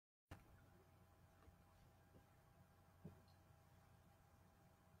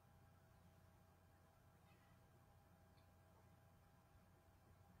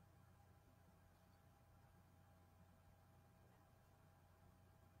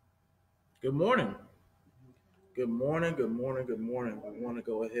Good morning. Good morning. Good morning. Good morning. We want to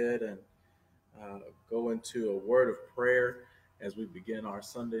go ahead and uh, go into a word of prayer as we begin our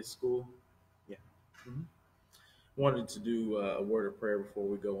Sunday school. Yeah. Mhm. Wanted to do a word of prayer before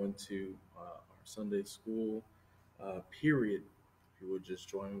we go into our Sunday school period. If you would just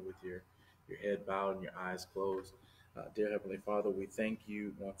join me with your head bowed and your eyes closed. Dear Heavenly Father, we thank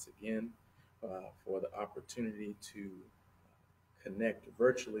you once again for the opportunity to connect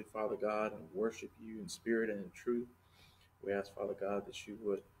virtually, Father God, and worship you in spirit and in truth. We ask, Father God, that you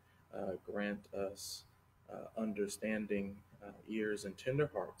would grant us understanding ears and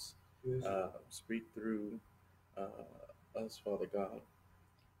tender hearts. Yes. Speak through us, Father God,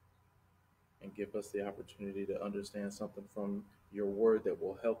 and give us the opportunity to understand something from your word that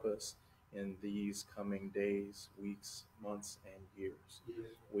will help us in these coming days, weeks, months, and years. Yes.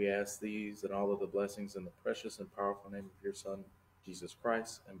 We ask these and all of the blessings in the precious and powerful name of your Son, Jesus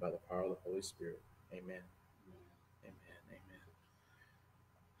Christ, and by the power of the Holy Spirit. Amen. Amen. Amen.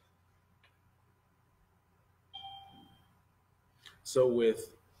 So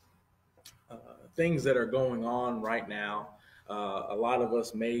with things that are going on right now, a lot of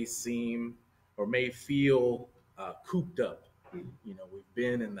us may seem or may feel cooped up. You know, we've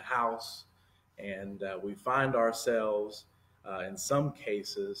been in the house and we find ourselves in some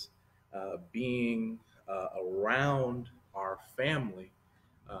cases being around our family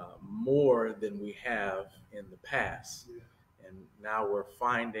more than we have in the past. And now we're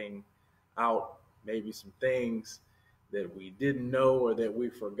finding out maybe some things that we didn't know or that we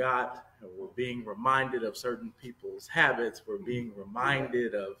forgot. We're being reminded of certain people's habits. We're being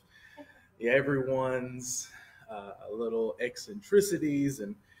reminded of everyone's little eccentricities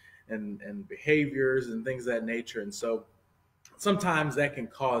and behaviors and things of that nature. And so sometimes that can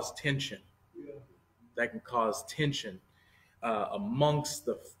cause tension. That can cause tension amongst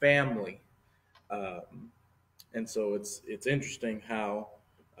the family. And so it's interesting how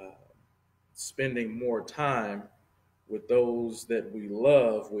spending more time with those that we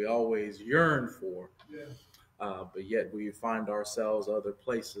love, we always yearn for. Yeah. But yet we find ourselves other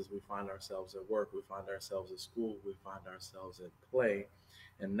places. We find ourselves at work. We find ourselves at school. We find ourselves at play.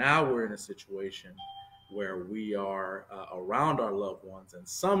 And now we're in a situation where we are around our loved ones. And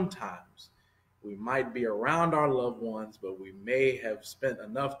sometimes we might be around our loved ones, but we may have spent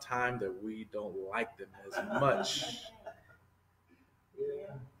enough time that we don't like them as much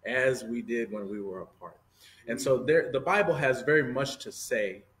as we did when we were apart. And so the Bible has very much to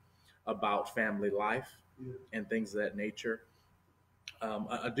say about family life and things of that nature.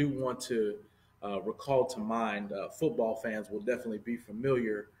 I do want to recall to mind, football fans will definitely be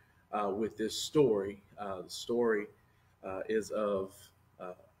familiar with this story. The story is of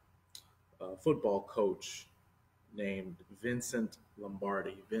a football coach named Vincent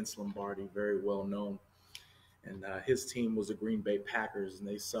Lombardi. Vince Lombardi, very well known. And his team was the Green Bay Packers, and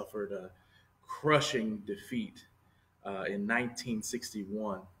they suffered a crushing defeat in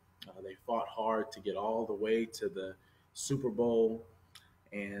 1961. They fought hard to get all the way to the Super Bowl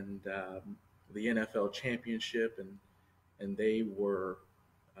and the NFL championship, and they were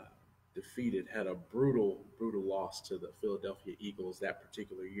defeated, had a brutal loss to the Philadelphia Eagles that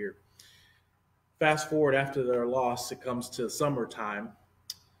particular year. Fast forward after their loss, it comes to summertime,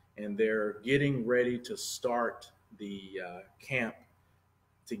 and they're getting ready to start the camp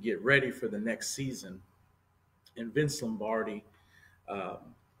to get ready for the next season. And Vince Lombardi,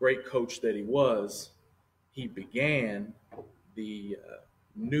 great coach that he was, he began the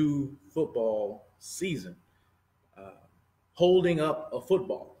new football season holding up a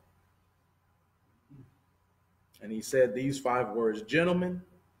football. And he said these 5 words: "Gentlemen,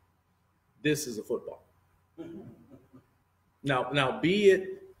 this is a football." Now, be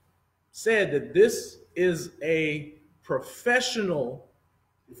it said that this is a professional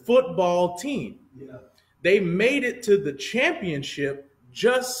football team. Yeah. They made it to the championship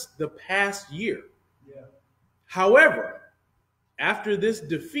just the past year. Yeah. However, after this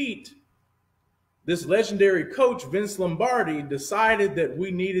defeat, this legendary coach, Vince Lombardi, decided that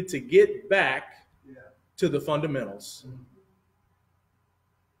we needed to get back to the fundamentals. Mm-hmm.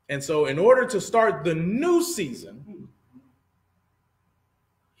 And so in order to start the new season,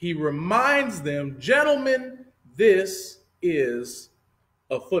 he reminds them, "Gentlemen, this is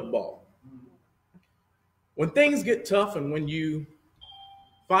a football." When things get tough and when you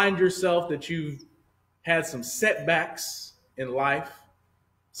find yourself that you've had some setbacks in life,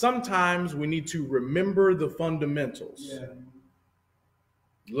 sometimes we need to remember the fundamentals. Yeah.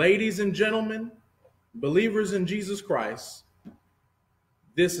 Ladies and gentlemen, believers in Jesus Christ,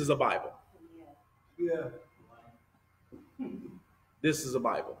 this is a Bible. Yeah. This is a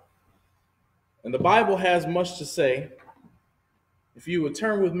Bible. And the Bible has much to say. If you would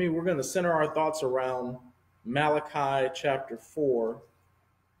turn with me, we're going to center our thoughts around Malachi chapter 4,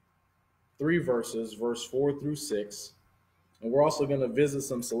 3 verses, verse 4 through 6. And we're also going to visit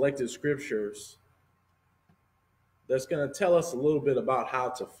some selected scriptures that's going to tell us a little bit about how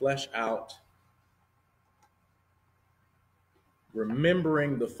to flesh out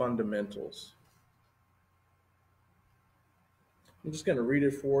remembering the fundamentals. I'm just going to read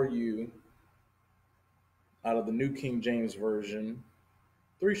it for you out of the New King James Version,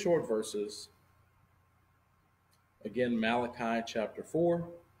 3 short verses. Again, Malachi chapter 4.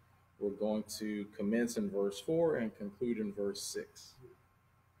 We're going to commence in verse 4 and conclude in verse 6.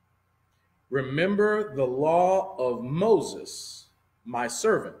 Remember the law of Moses, my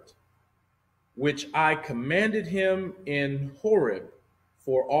servant, which I commanded him in Horeb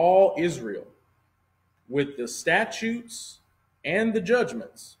for all Israel, with the statutes and the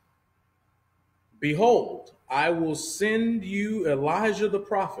judgments. Behold, I will send you Elijah the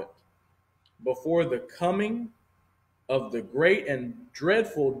prophet before the coming of the great and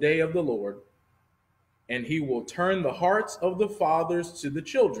dreadful day of the Lord, and he will turn the hearts of the fathers to the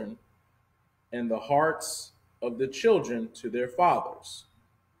children, and the hearts of the children to their fathers,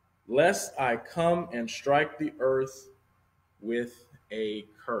 lest I come and strike the earth with a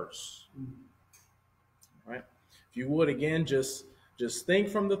curse. All right? If you would, again, just think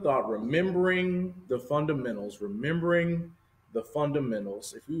from the thought, remembering the fundamentals, If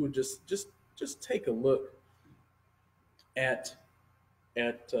we would just take a look at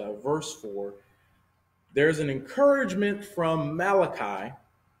verse 4, there's an encouragement from Malachi,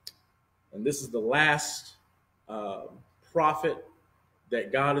 and this is the last prophet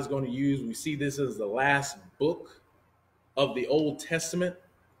that God is going to use. We see this as the last book of the Old Testament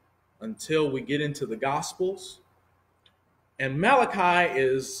until we get into the Gospels. And Malachi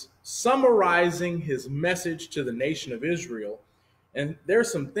is summarizing his message to the nation of Israel. And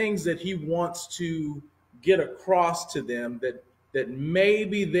there's some things that he wants to get across to them that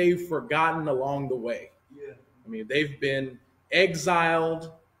maybe they've forgotten along the way. Yeah. I mean, they've been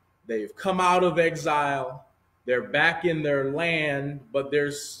exiled. They've come out of exile. They're back in their land, but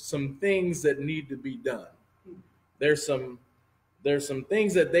there's some things that need to be done. There's some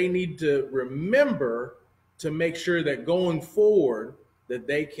things that they need to remember to make sure that going forward that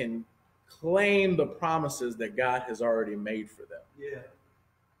they can claim the promises that God has already made for them. Yeah.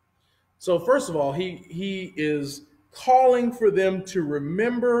 So first of all, he is calling for them to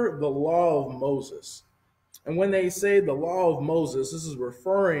remember the law of Moses. And when they say the law of Moses, this is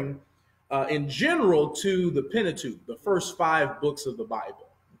referring in general to the Pentateuch, the first 5 books of the Bible.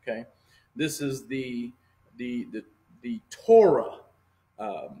 Okay, this is the Torah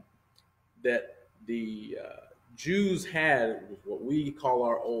that the Jews had, what we call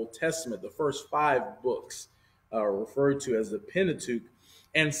our Old Testament. The first 5 books are referred to as the Pentateuch,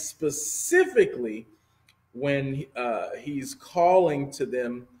 and specifically when he's calling to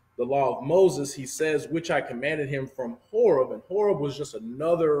them the law of Moses, he says, which I commanded him from Horeb, and Horeb was just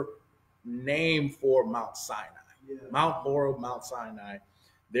another name for Mount Sinai. Yeah. Mount Horeb, Mount Sinai,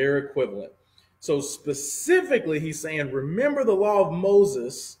 they're equivalent. So specifically, he's saying, remember the law of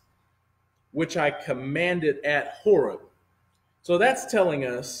Moses, which I commanded at Horeb. So that's telling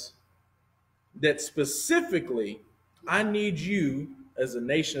us that specifically, I need you as a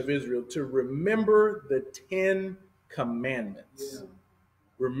nation of Israel to remember the 10 commandments. Yeah.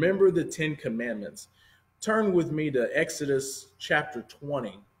 Remember the 10 commandments. Turn with me to Exodus chapter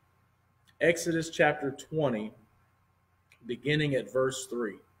 20. Exodus chapter 20, beginning at verse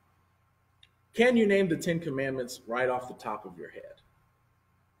 3. Can you name the 10 commandments right off the top of your head?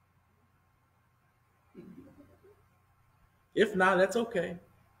 If not, that's okay.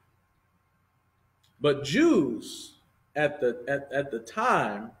 But Jews at the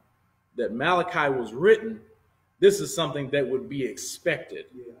time that Malachi was written, this is something that would be expected.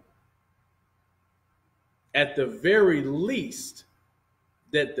 Yeah. At the very least,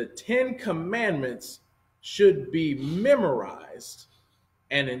 that the 10 commandments should be memorized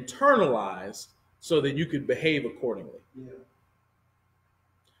and internalized so that you could behave accordingly. Yeah.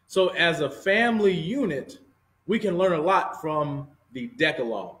 So as a family unit, we can learn a lot from the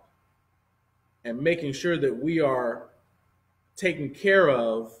Decalogue and making sure that we are taking care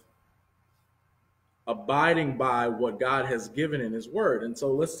of abiding by what God has given in his word. And so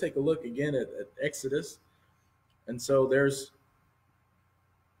let's take a look again at Exodus. And so there's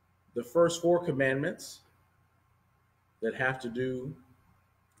the first 4 commandments that have to do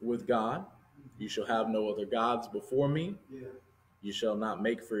with God. You shall have no other gods before me. Yeah. You shall not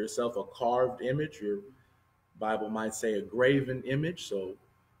make for yourself a carved image. Your Bible might say a graven image. So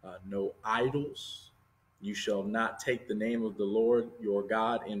no idols. You shall not take the name of the Lord your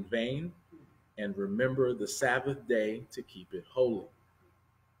God in vain, and remember the Sabbath day to keep it holy.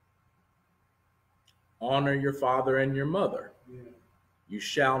 Honor your father and your mother. You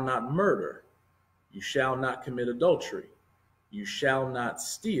shall not murder. You shall not commit adultery. You shall not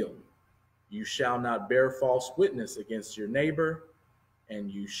steal. You shall not bear false witness against your neighbor, and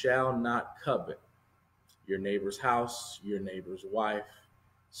you shall not covet your neighbor's house, your neighbor's wife,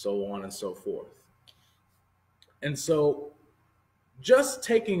 so on and so forth. And so just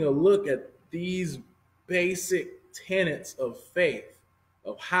taking a look at these basic tenets of faith,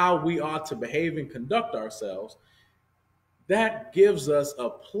 of how we ought to behave and conduct ourselves, that gives us a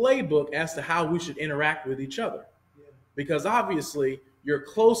playbook as to how we should interact with each other. Because obviously, your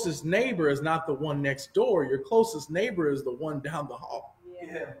closest neighbor is not the one next door. Your closest neighbor is the one down the hall.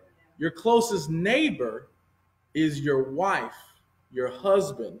 Your closest neighbor is your wife, your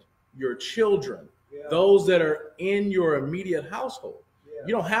husband, your children, those that are in your immediate household.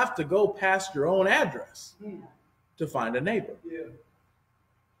 You don't have to go past your own address to find a neighbor.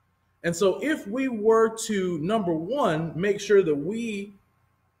 And so if we were to, number one, make sure that we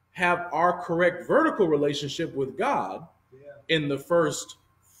have our correct vertical relationship with God in the first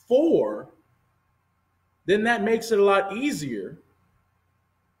 4, then that makes it a lot easier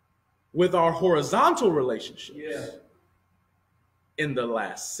with our horizontal relationships in the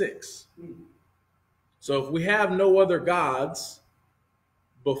last 6. So if we have no other gods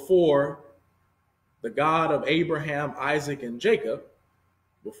before the God of Abraham, Isaac, and Jacob,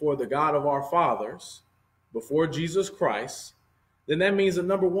 before the God of our fathers, before Jesus Christ, then that means that,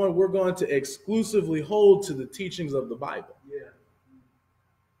 number one, we're going to exclusively hold to the teachings of the Bible.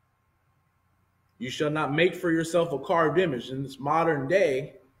 You shall not make for yourself a carved image. In this modern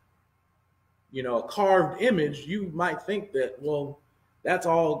day, a carved image, you might think that, well, that's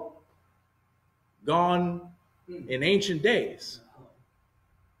all gone in ancient days.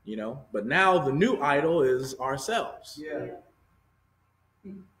 But now the new idol is ourselves.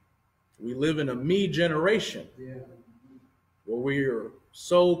 We live in a me generation where we are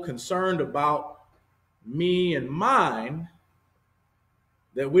so concerned about me and mine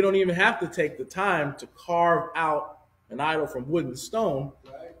that we don't even have to take the time to carve out an idol from wood and stone,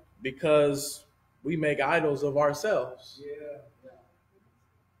 because we make idols of ourselves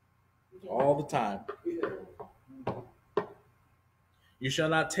all the time. You shall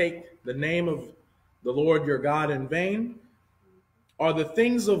not take the name of the Lord your God in vain. Are the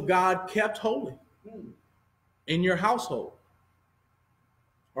things of God kept holy in your household?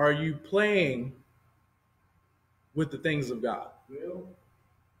 Are you playing with the things of God?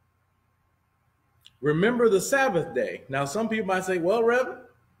 Remember the Sabbath day. Now, some people might say, well, Reverend,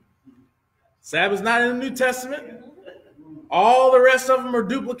 Sabbath's not in the New Testament. All the rest of them are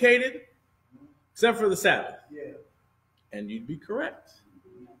duplicated except for the Sabbath. And you'd be correct.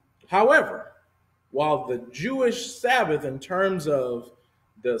 However, while the Jewish Sabbath, in terms of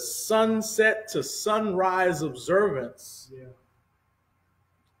the sunset to sunrise observance,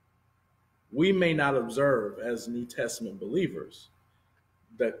 we may not observe as New Testament believers,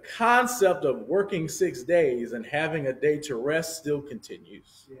 the concept of working 6 days and having a day to rest still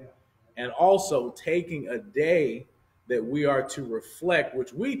continues. And also taking a day that we are to reflect,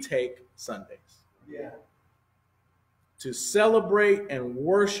 which we take Sundays, to celebrate and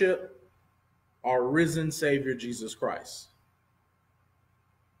worship our risen Savior, Jesus Christ.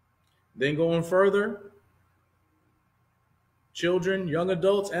 Then going further, children, young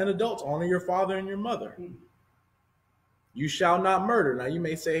adults, and adults, honor your father and your mother. You shall not murder. Now you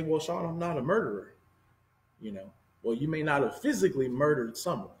may say, well, Sean, I'm not a murderer. Well, you may not have physically murdered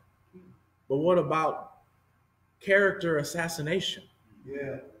someone, but what about character assassination?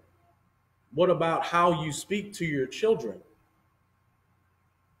 What about how you speak to your children?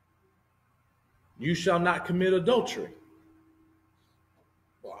 You shall not commit adultery.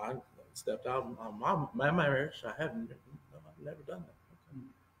 Well, I stepped out of my marriage. I've never done that. Okay.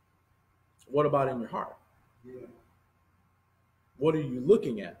 What about in your heart? What are you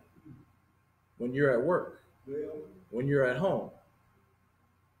looking at when you're at work? When you're at home?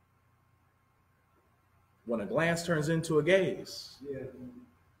 When a glance turns into a gaze?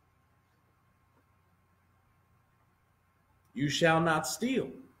 You shall not steal.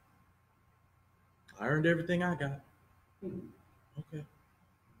 I earned everything I got. Okay.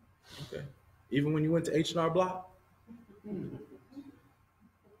 Even when you went to H&R Block?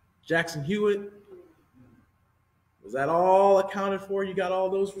 Jackson Hewitt? Was that all accounted for? You got all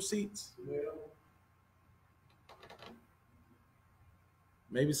those receipts?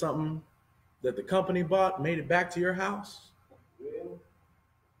 Maybe something that the company bought made it back to your house?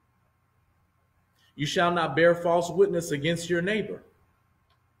 You shall not bear false witness against your neighbor.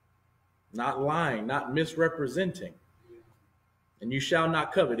 Not lying, not misrepresenting. And you shall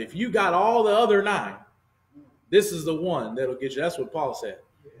not covet. If you got all the other 9, this is the one that'll get you. That's what Paul said.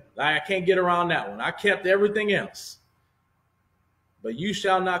 I can't get around that one. I kept everything else. But you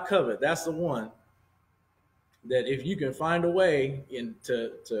shall not covet. That's the one that if you can find a way and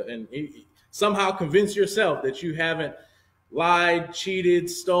somehow convince yourself that you haven't lied, cheated,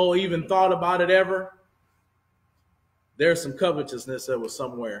 stole, even thought about it ever, there's some covetousness that was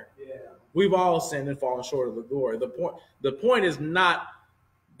somewhere. Yeah. We've all sinned and fallen short of the glory. The point is not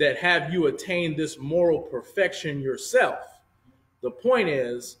that have you attained this moral perfection yourself. The point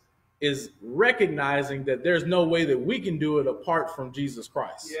is recognizing that there's no way that we can do it apart from Jesus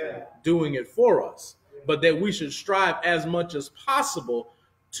Christ doing it for us, but that we should strive as much as possible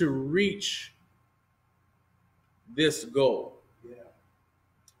to reach this goal.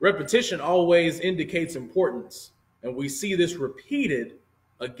 Repetition always indicates importance, and we see this repeated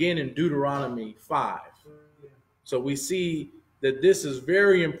again in Deuteronomy 5. So we see that this is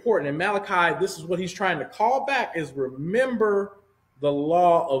very important. In Malachi, this is what he's trying to call back, is remember the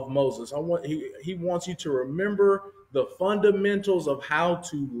law of Moses. He wants you to remember the fundamentals of how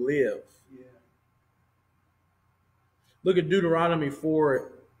to live. Yeah. Look at Deuteronomy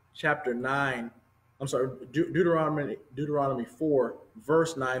 4, chapter 9. I'm sorry, Deuteronomy 4,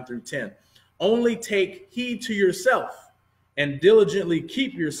 verse 9 through 10. Only take heed to yourself and diligently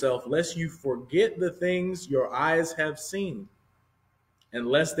keep yourself, lest you forget the things your eyes have seen, and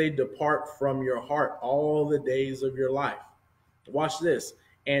lest they depart from your heart all the days of your life. Watch this.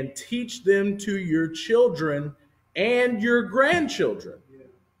 And teach them to your children and your grandchildren,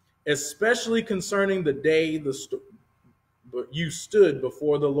 especially concerning the day you stood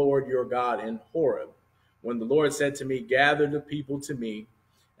before the Lord your God in Horeb, when the Lord said to me, gather the people to me,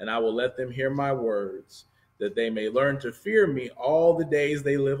 and I will let them hear my words, that they may learn to fear me all the days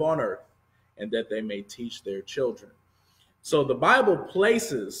they live on earth, and that they may teach their children. So the Bible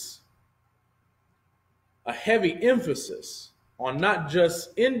places a heavy emphasis on not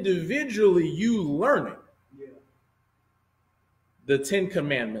just individually you learning the 10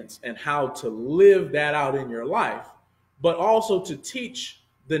 Commandments and how to live that out in your life, but also to teach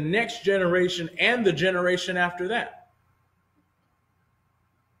the next generation and the generation after that.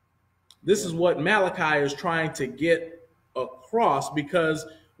 This is what Malachi is trying to get across, because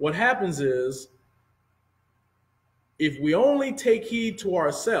what happens is, if we only take heed to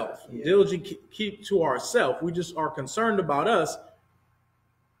ourselves, diligently keep to ourselves, we just are concerned about us,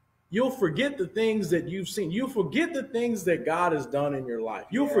 you'll forget the things that you've seen. You'll forget the things that God has done in your life.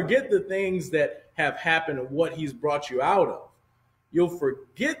 You'll forget the things that have happened and what he's brought you out of. You'll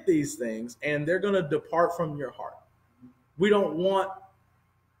forget these things, and they're going to depart from your heart. We don't want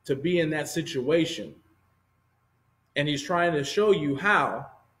to be in that situation. And he's trying to show you how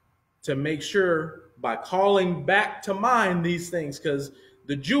to make sure, by calling back to mind these things, because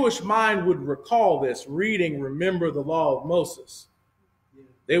the Jewish mind would recall this, remember the law of Moses.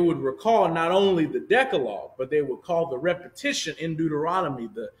 They would recall not only the Decalogue, but they would call the repetition in Deuteronomy,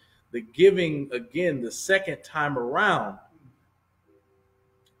 the giving again the second time around.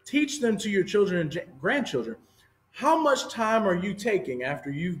 Teach them to your children and grandchildren. How much time are you taking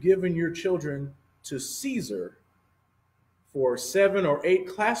after you've given your children to Caesar for 7 or 8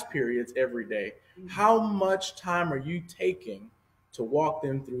 class periods every day? How much time are you taking to walk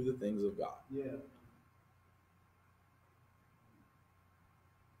them through the things of God?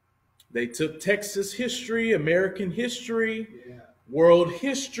 They took Texas history, American history, world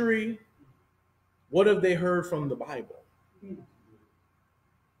history. What have they heard from the Bible?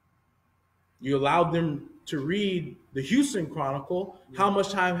 You allowed them to read the Houston Chronicle. How much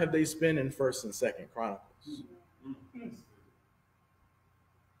time have they spent in 1st and 2nd Chronicles?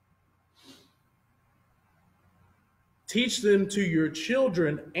 Teach them to your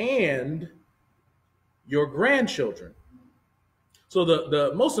children and your grandchildren. So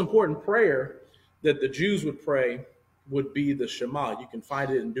the most important prayer that the Jews would pray would be the Shema. You can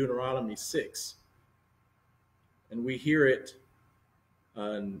find it in Deuteronomy 6. And we hear it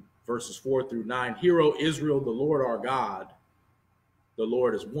in verses 4 through 9. Hear, O Israel, the Lord our God, the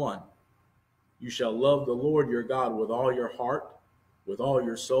Lord is one. You shall love the Lord your God with all your heart, with all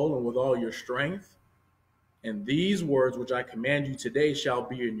your soul, and with all your strength. And these words which I command you today shall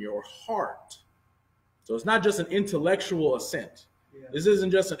be in your heart. So it's not just an intellectual assent. This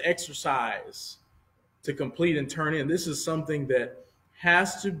isn't just an exercise to complete and turn in. This is something that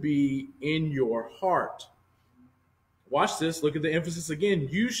has to be in your heart. Watch this. Look at the emphasis again.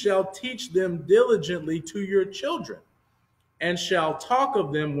 You shall teach them diligently to your children, and shall talk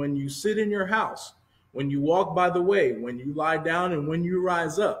of them when you sit in your house, when you walk by the way, when you lie down, and when you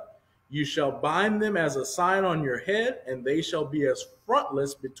rise up. You shall bind them as a sign on your head, and they shall be as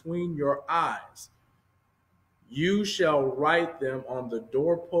frontlets between your eyes. You shall write them on the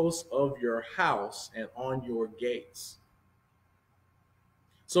doorposts of your house and on your gates.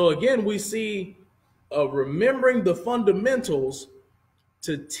 So again, we see remembering the fundamentals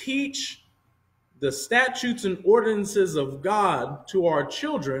to teach the statutes and ordinances of God to our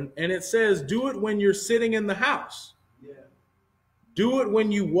children. And it says, do it when you're sitting in the house. Yeah. Do it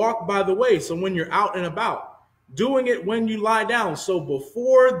when you walk by the way. So when you're out and about. Doing it when you lie down. So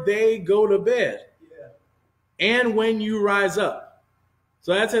before they go to bed. Yeah. And when you rise up.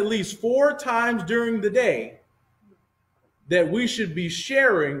 So that's at least 4 times during the day that we should be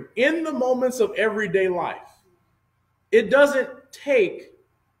sharing in the moments of everyday life. It doesn't take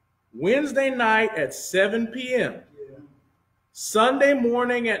Wednesday night at 7 p.m., Sunday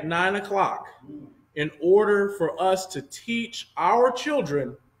morning at 9 o'clock, in order for us to teach our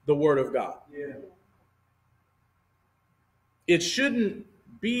children the Word of God. Yeah. It shouldn't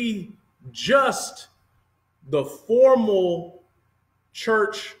be just the formal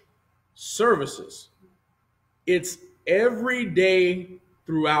church services. It's every day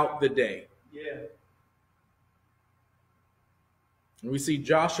throughout the day. Yeah. And we see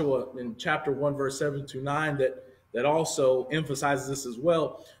Joshua in chapter 1, verse 7-9, that also emphasizes this as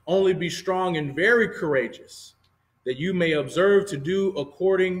well. Only be strong and very courageous, that you may observe to do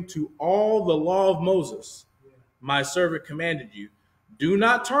according to all the law of Moses, my servant commanded you. Do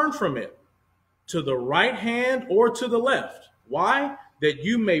not turn from it to the right hand or to the left. Why? That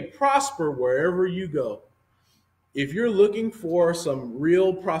you may prosper wherever you go. If you're looking for some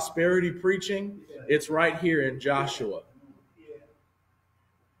real prosperity preaching, it's right here in Joshua.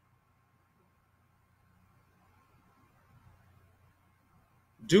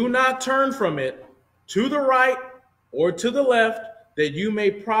 Do not turn from it to the right or to the left, that you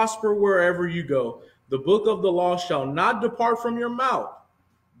may prosper wherever you go. The book of the law shall not depart from your mouth,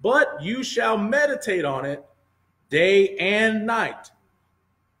 but you shall meditate on it day and night,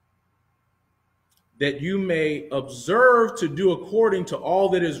 that you may observe to do according to all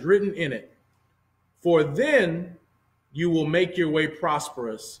that is written in it. For then you will make your way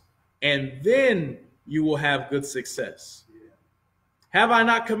prosperous, and then you will have good success. Have I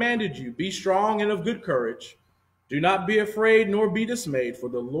not commanded you? Be strong and of good courage. Do not be afraid nor be dismayed, for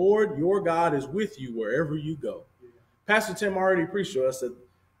the Lord your God is with you wherever you go. Pastor Tim already preached to us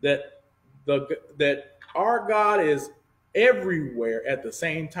that our God is everywhere at the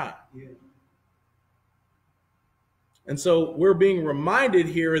same time. And so we're being reminded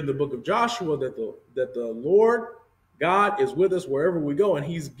here in the book of Joshua that the Lord God is with us wherever we go. And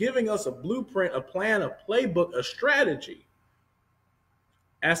he's giving us a blueprint, a plan, a playbook, a strategy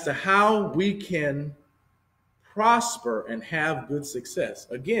as to how we can prosper and have good success.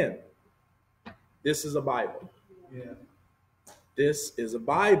 Again, this is a Bible. Yeah. This is a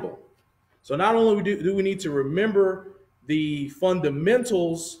Bible. So not only do we need to remember the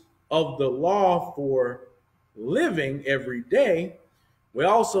fundamentals of the law for living every day, we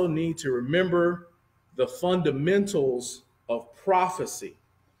also need to remember the fundamentals of prophecy.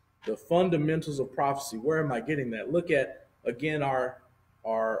 The fundamentals of prophecy. Where am I getting that? Look at, again, our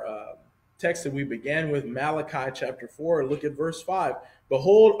text that we began with, Malachi chapter 4. Look at verse 5.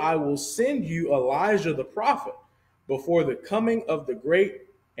 Behold, I will send you Elijah the prophet before the coming of the great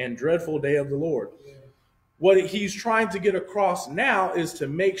and dreadful day of the Lord. Yeah. What he's trying to get across now is to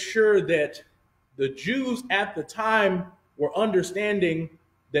make sure that the Jews at the time were understanding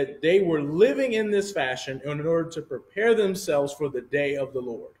that they were living in this fashion in order to prepare themselves for the day of the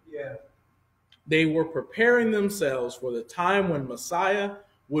Lord. Yeah. They were preparing themselves for the time when Messiah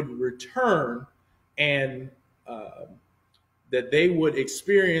would return, and that they would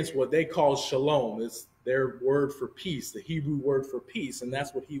experience what they call shalom. It's their word for peace, the Hebrew word for peace. And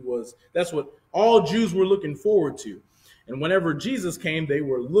that's what all Jews were looking forward to. And whenever Jesus came, they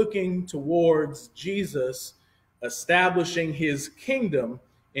were looking towards Jesus establishing his kingdom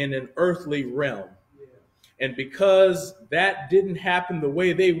in an earthly realm. Yeah. And because that didn't happen the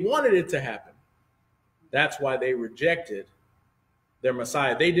way they wanted it to happen, that's why they rejected their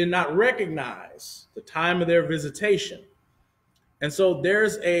Messiah. They did not recognize the time of their visitation. And so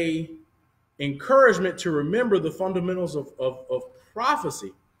there's a encouragement to remember the fundamentals of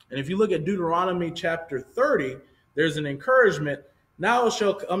prophecy. And if you look at Deuteronomy chapter 30, there's an encouragement. Now it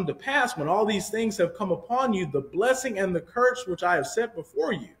shall come to pass, when all these things have come upon you, the blessing and the curse which I have set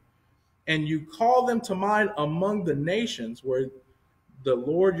before you, and you call them to mind among the nations where the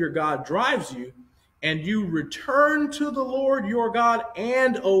Lord your God drives you, and you return to the Lord your God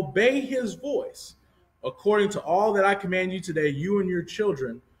and obey his voice, according to all that I command you today, you and your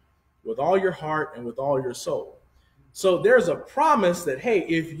children, with all your heart and with all your soul. So there's a promise that, hey,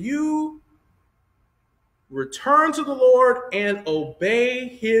 if you return to the Lord and obey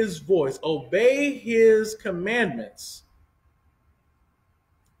his voice, obey his commandments,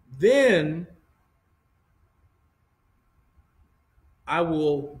 then I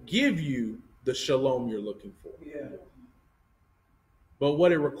will give you the shalom you're looking for. Yeah. But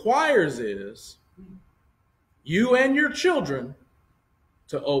what it requires is you and your children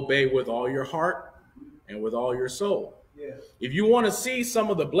to obey with all your heart and with all your soul. Yeah. If you want to see some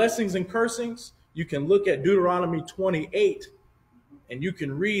of the blessings and cursings, you can look at Deuteronomy 28 and you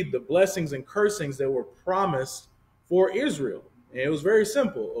can read the blessings and cursings that were promised for Israel. And it was very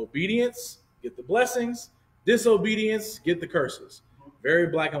simple. Obedience, get the blessings. Disobedience, get the curses. Very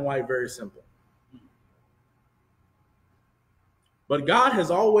black and white, very simple. But God has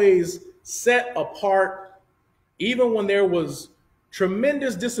always set apart, even when there was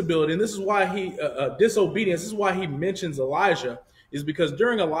tremendous disability, and this is why disobedience, this is why he mentions Elijah, is because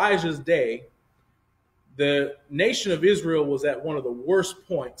during Elijah's day, the nation of Israel was at one of the worst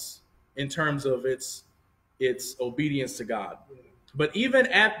points in terms of its obedience to God. But even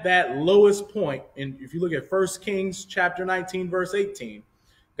at that lowest point, and if you look at 1 Kings chapter 19, verse 18,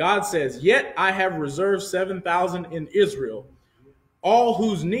 God says, "Yet I have reserved 7,000 in Israel, all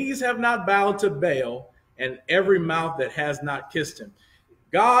whose knees have not bowed to Baal, and every mouth that has not kissed him."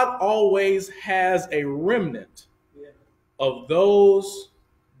 God always has a remnant of those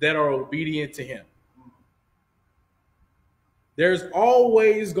that are obedient to him. There's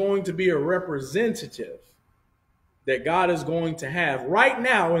always going to be a representative that God is going to have. Right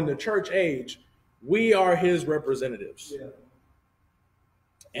now in the church age, we are his representatives. Yeah.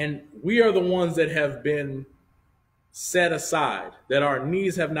 And we are the ones that have been set aside, that our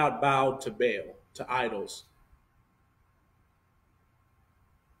knees have not bowed to Baal, to idols.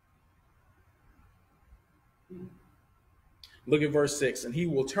 Look at verse 6. "And he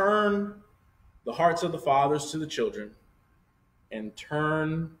will turn the hearts of the fathers to the children, and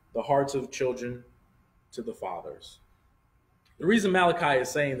turn the hearts of children to the fathers." The reason Malachi is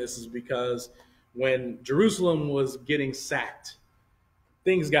saying this is because when Jerusalem was getting sacked,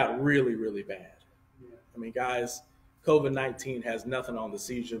 things got really, really bad. Yeah. I mean, guys, COVID-19 has nothing on the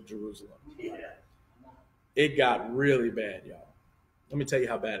siege of Jerusalem. Yeah. It got really bad, y'all. Let me tell you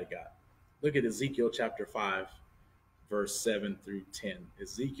how bad it got. Look at Ezekiel chapter 5, verse 7 through 10.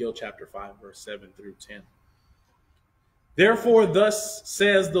 Ezekiel chapter 5, verse 7 through 10. "Therefore, thus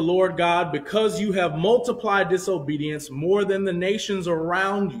says the Lord God, because you have multiplied disobedience more than the nations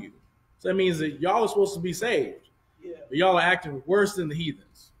around you." So that means that y'all are supposed to be saved. Yeah. But y'all are acting worse than the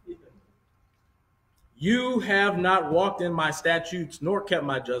heathens. Yeah. "You have not walked in my statutes, nor kept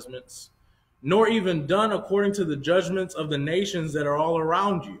my judgments, nor even done according to the judgments of the nations that are all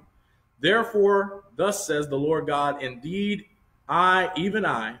around you. Therefore, thus says the Lord God, indeed, I, even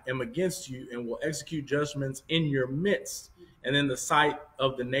I, am against you and will execute judgments in your midst and in the sight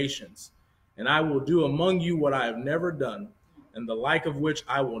of the nations. And I will do among you what I have never done, and the like of which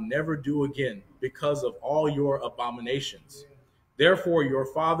I will never do again, because of all your abominations. Therefore, your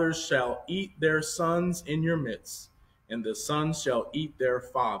fathers shall eat their sons in your midst, and the sons shall eat their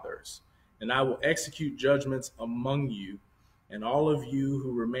fathers. And I will execute judgments among you, and all of you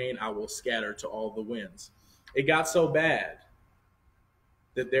who remain I will scatter to all the winds." It got so bad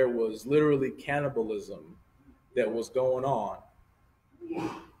that there was literally cannibalism that was going on.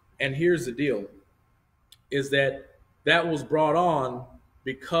 And here's the deal, is that was brought on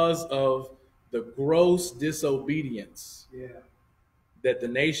because of the gross disobedience that the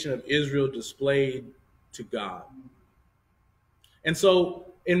nation of Israel displayed to God. And so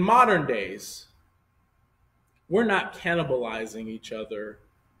in modern days, we're not cannibalizing each other.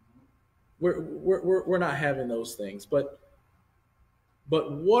 We're not having those things. But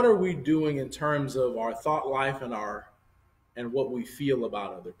what are we doing in terms of our thought life and what we feel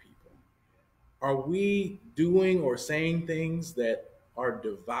about other people? Are we doing or saying things that are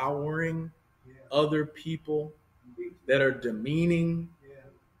devouring other people, that are demeaning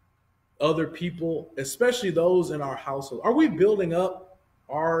other people, especially those in our household? Are we building up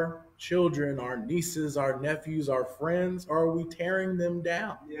our children, our nieces, our nephews, our friends, or are we tearing them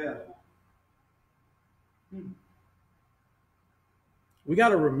down? Yeah. We got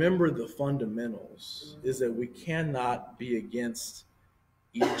to remember the fundamentals, is that we cannot be against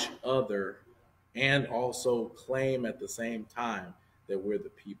each other and also claim at the same time that we're the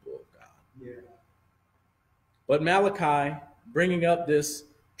people of God. Yeah. But Malachi, bringing up this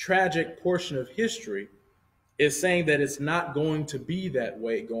tragic portion of history, is saying that it's not going to be that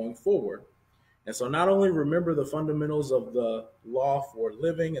way going forward. And so not only remember the fundamentals of the law for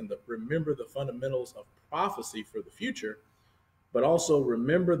living and remember the fundamentals of prophecy for the future, but also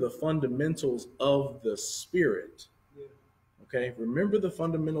remember the fundamentals of the Spirit. Okay, remember the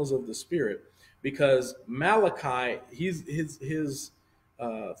fundamentals of the Spirit, because Malachi, his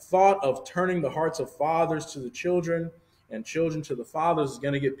thought of turning the hearts of fathers to the children and children to the fathers is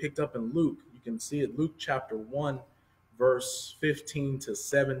going to get picked up in Luke. You can see it, Luke chapter 1, verse 15 to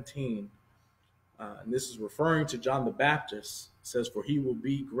 17. And this is referring to John the Baptist. It says, "For he will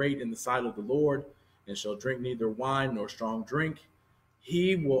be great in the sight of the Lord, and shall drink neither wine nor strong drink.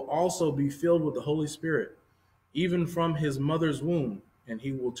 He will also be filled with the Holy Spirit, even from his mother's womb, and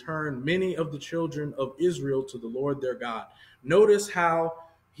he will turn many of the children of Israel to the Lord their God." Notice how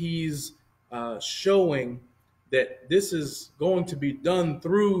he's showing that this is going to be done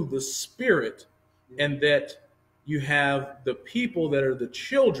through the Spirit, and that you have the people that are the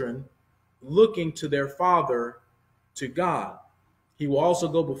children looking to their father, to God. He will also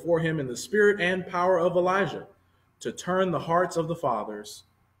go before him in the spirit and power of Elijah, to turn the hearts of the fathers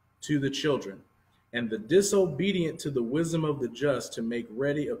to the children, and the disobedient to the wisdom of the just, to make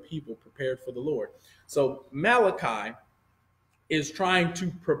ready a people prepared for the Lord. So Malachi is trying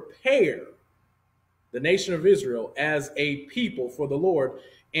to prepare the nation of Israel as a people for the Lord.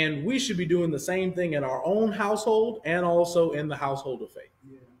 And we should be doing the same thing in our own household and also in the household of faith.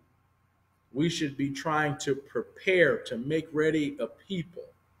 Yeah. We should be trying to prepare to make ready a people.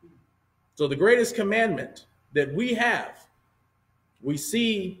 So the greatest commandment that we have, we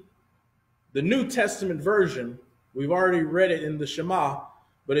see the New Testament version. We've already read it in the Shema.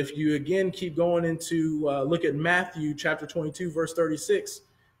 But if you again keep going into, look at Matthew chapter 22, verse 36,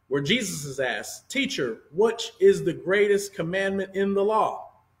 where Jesus is asked, "Teacher, which is the greatest commandment in the law?"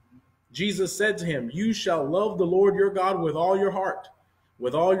 Jesus said to him, "You shall love the Lord your God with all your heart,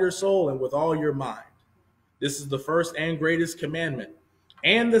 with all your soul, and with all your mind. This is the first and greatest commandment.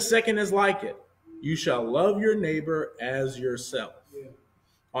 And the second is like it. You shall love your neighbor as yourself. Yeah.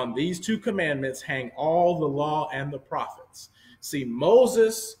 On these two commandments hang all the law and the prophets." See,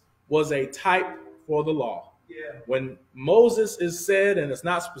 Moses was a type for the law. Yeah. When Moses is said, and it's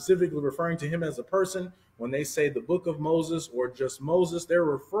not specifically referring to him as a person, when they say the book of Moses or just Moses, they're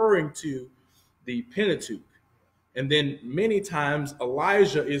referring to the Pentateuch. And then many times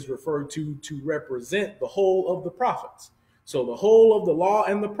Elijah is referred to represent the whole of the prophets. So the whole of the law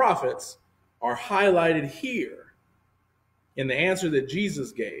and the prophets are highlighted here in the answer that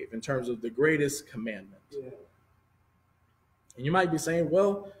Jesus gave in terms of the greatest commandment. Yeah. And you might be saying,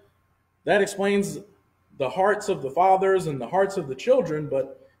 well, that explains the hearts of the fathers and the hearts of the children,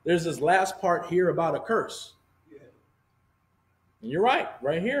 but there's this last part here about a curse. Yeah. And you're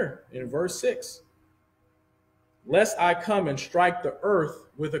right here in verse 6. "Lest I come and strike the earth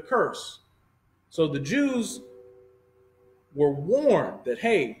with a curse." So the Jews were warned that,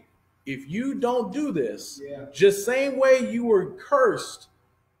 hey, if you don't do this, just same way you were cursed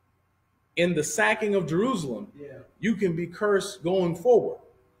in the sacking of Jerusalem, you can be cursed going forward.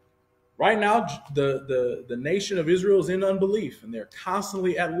 Right now, the nation of Israel is in unbelief, and they're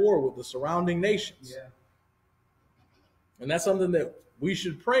constantly at war with the surrounding nations. Yeah. And that's something that we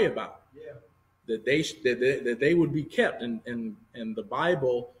should pray about. Yeah. That they would be kept, and the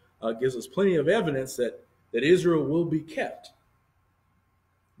Bible gives us plenty of evidence that Israel will be kept.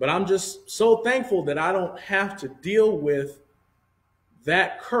 But I'm just so thankful that I don't have to deal with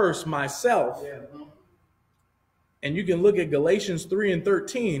that curse myself. Yeah. And you can look at Galatians 3 and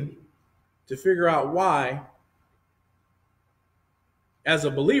 13 to figure out why, as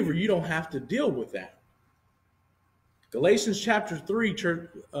a believer, you don't have to deal with that. Galatians chapter 3,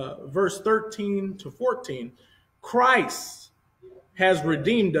 verse 13 to 14, Christ has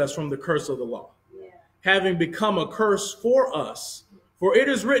redeemed us from the curse of the law, having become a curse for us. For it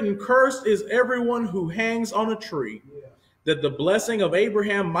is written, "Cursed is everyone who hangs on a tree, that the blessing of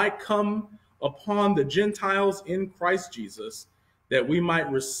Abraham might come upon the Gentiles in Christ Jesus, that we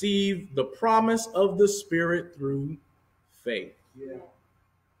might receive the promise of the Spirit through faith." Yeah.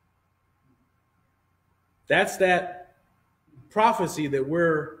 That's that prophecy that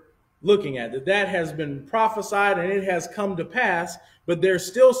we're looking at, that has been prophesied and it has come to pass, but there's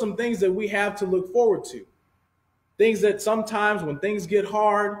still some things that we have to look forward to. Things that sometimes when things get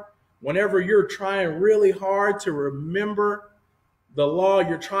hard, whenever you're trying really hard to remember the law,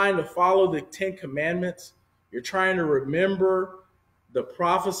 you're trying to follow the 10 commandments, you're trying to remember the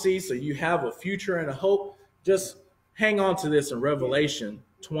prophecy so you have a future and a hope, just hang on to this in Revelation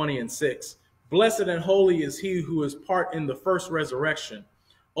 20 and 6. "Blessed and holy is he who is part in the first resurrection.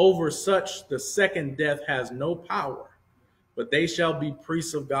 Over such the second death has no power, but they shall be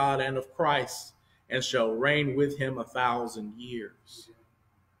priests of God and of Christ, and shall reign with him 1,000 years.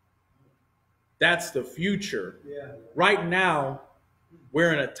 That's the future. Right now,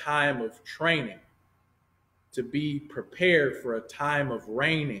 we're in a time of training to be prepared for a time of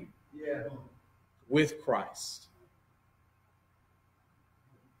reigning with Christ.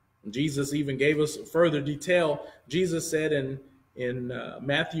 Jesus even gave us further detail. Jesus said in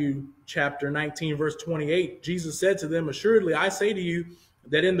Matthew chapter 19, verse 28, Jesus said to them, "Assuredly, I say to you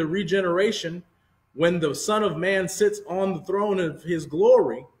that in the regeneration, when the Son of Man sits on the throne of his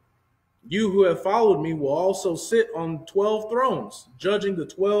glory, you who have followed me will also sit on 12 thrones, judging the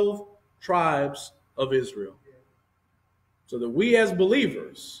 12 tribes of Israel." So that we as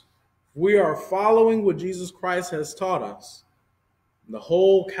believers, we are following what Jesus Christ has taught us, the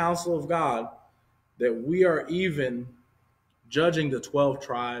whole counsel of God, that we are even judging the 12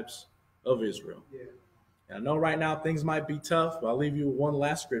 tribes of Israel. And I know right now things might be tough, but I'll leave you with one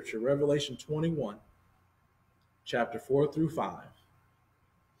last scripture, Revelation 21, chapter 4 through 5.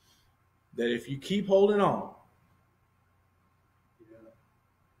 That if you keep holding on,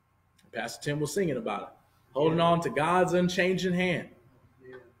 Pastor Tim was singing about it, holding on to God's unchanging hand,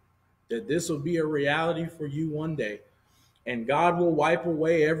 that this will be a reality for you one day. And God will wipe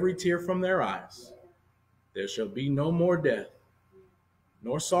away every tear from their eyes. There shall be no more death,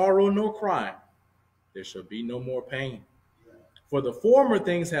 nor sorrow, nor crying. There shall be no more pain. For the former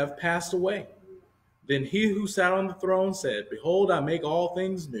things have passed away. Then he who sat on the throne said, "Behold, I make all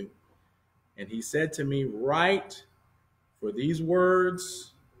things new." And he said to me, "Write, for these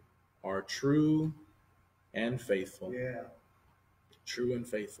words are true and faithful." True and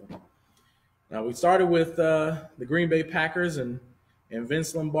faithful. Now, we started with the Green Bay Packers and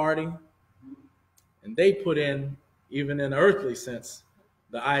Vince Lombardi, and they put in, even in an earthly sense,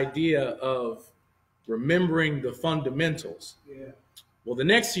 the idea of remembering the fundamentals. Well, the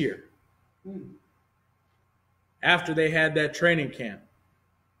next year, after they had that training camp,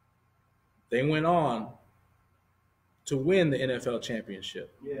 they went on to win the NFL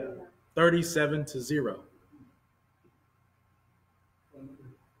championship, 37-0.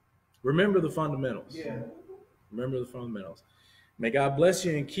 Remember the fundamentals. Remember the fundamentals. May God bless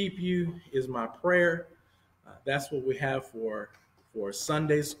you and keep you is my prayer. That's what we have for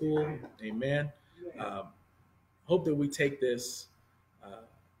Sunday school. Amen. Hope that we take this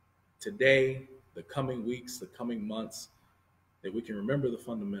today, the coming weeks, the coming months, that we can remember the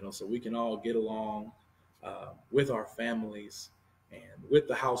fundamentals so we can all get along with our families and with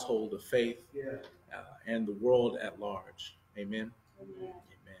the household of faith and the world at large. Amen. Amen.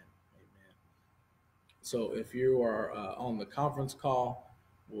 So if you are on the conference call,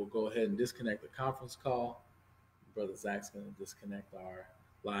 we'll go ahead and disconnect the conference call. Brother Zach's going to disconnect our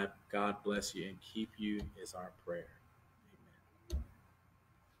live. God bless you and keep you is our prayer.